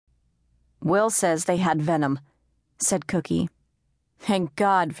Will says they had venom, said Cookie. Thank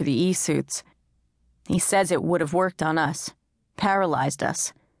God for the E-suits. He says it would have worked on us, paralyzed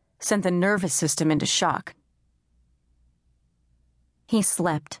us, sent the nervous system into shock. He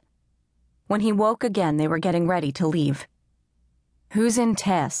slept. When he woke again, they were getting ready to leave. Who's in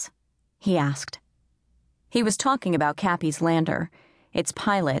Tess? He asked. He was talking about Cappy's lander. Its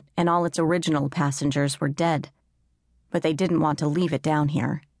pilot and all its original passengers were dead, but they didn't want to leave it down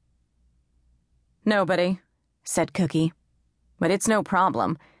here. Nobody, said Cookie. But it's no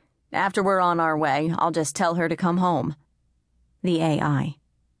problem. After we're on our way, I'll just tell her to come home. The AI.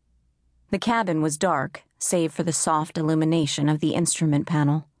 The cabin was dark, save for the soft illumination of the instrument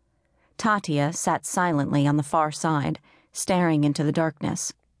panel. Tatia sat silently on the far side, staring into the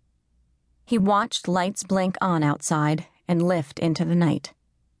darkness. He watched lights blink on outside and lift into the night.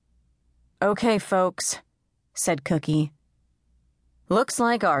 Okay, folks, said Cookie. Looks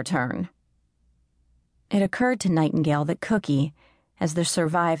like our turn. It occurred to Nightingale that Cookie, as the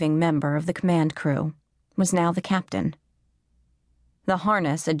surviving member of the command crew, was now the captain. The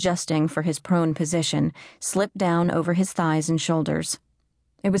harness, adjusting for his prone position, slipped down over his thighs and shoulders.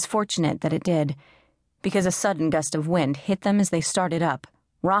 It was fortunate that it did, because a sudden gust of wind hit them as they started up,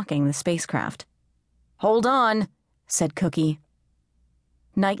 rocking the spacecraft. Hold on, said Cookie.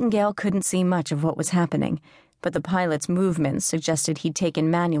 Nightingale couldn't see much of what was happening, but the pilot's movements suggested he'd taken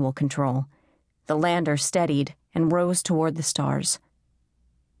manual control. The lander steadied and rose toward the stars.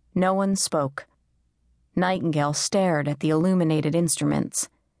 No one spoke. Nightingale stared at the illuminated instruments.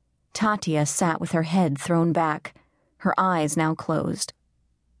 Tatia sat with her head thrown back, her eyes now closed.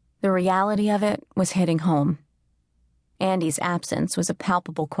 The reality of it was hitting home. Andy's absence was a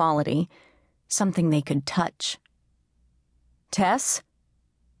palpable quality, something they could touch. Tess?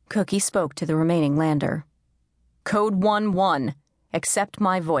 Cookie spoke to the remaining lander. Code 1-1. Accept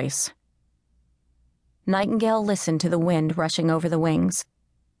my voice. Nightingale listened to the wind rushing over the wings.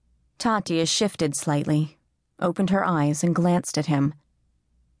 Tatia shifted slightly, opened her eyes and glanced at him.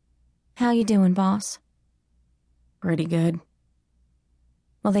 How you doing, boss? Pretty good.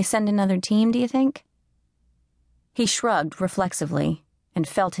 Will they send another team, do you think? He shrugged reflexively and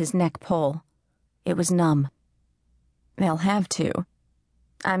felt his neck pull. It was numb. They'll have to.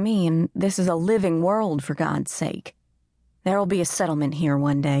 I mean, this is a living world, for God's sake. There'll be a settlement here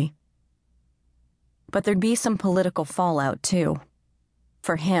one day. But there'd be some political fallout, too.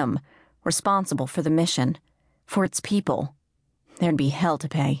 For him, responsible for the mission, for its people, there'd be hell to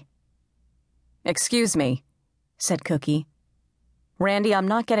pay. Excuse me, said Cookie. Randy, I'm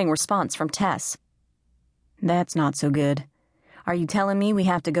not getting response from Tess. That's not so good. Are you telling me we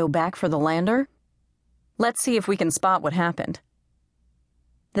have to go back for the lander? Let's see if we can spot what happened.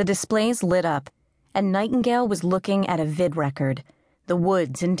 The displays lit up, and Nightingale was looking at a vid record, the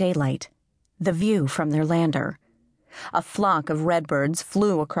woods in daylight, the view from their lander. A flock of redbirds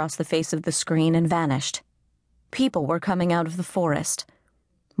flew across the face of the screen and vanished. People were coming out of the forest.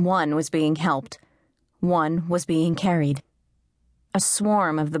 One was being helped. One was being carried. A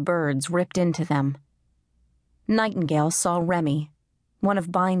swarm of the birds ripped into them. Nightingale saw Remy, one of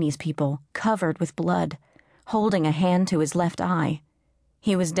Biney's people, covered with blood, holding a hand to his left eye.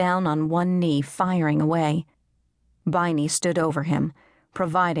 He was down on one knee, firing away. Biney stood over him,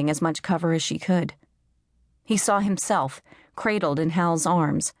 providing as much cover as she could. He saw himself, cradled in Hal's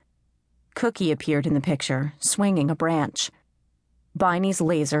arms. Cookie appeared in the picture, swinging a branch. Biney's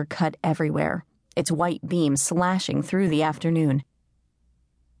laser cut everywhere, its white beam slashing through the afternoon.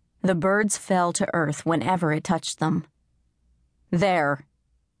 The birds fell to earth whenever it touched them. There,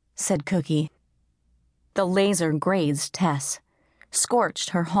 said Cookie. The laser grazed Tess,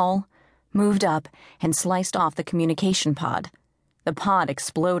 scorched her hull, moved up, and sliced off the communication pod. The pod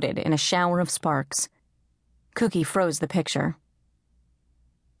exploded in a shower of sparks. Cookie froze the picture.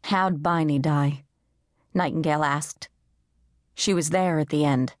 How'd Biney die? Nightingale asked. She was there at the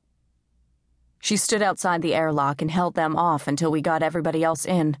end. She stood outside the airlock and held them off until we got everybody else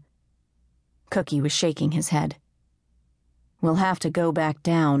in. Cookie was shaking his head. We'll have to go back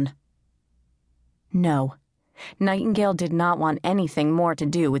down. No. Nightingale did not want anything more to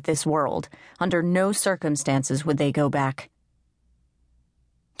do with this world. Under no circumstances would they go back.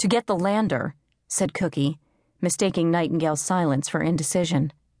 To get the lander, said Cookie, mistaking Nightingale's silence for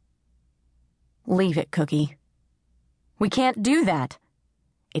indecision. Leave it, Cookie. We can't do that.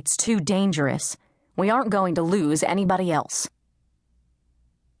 It's too dangerous. We aren't going to lose anybody else.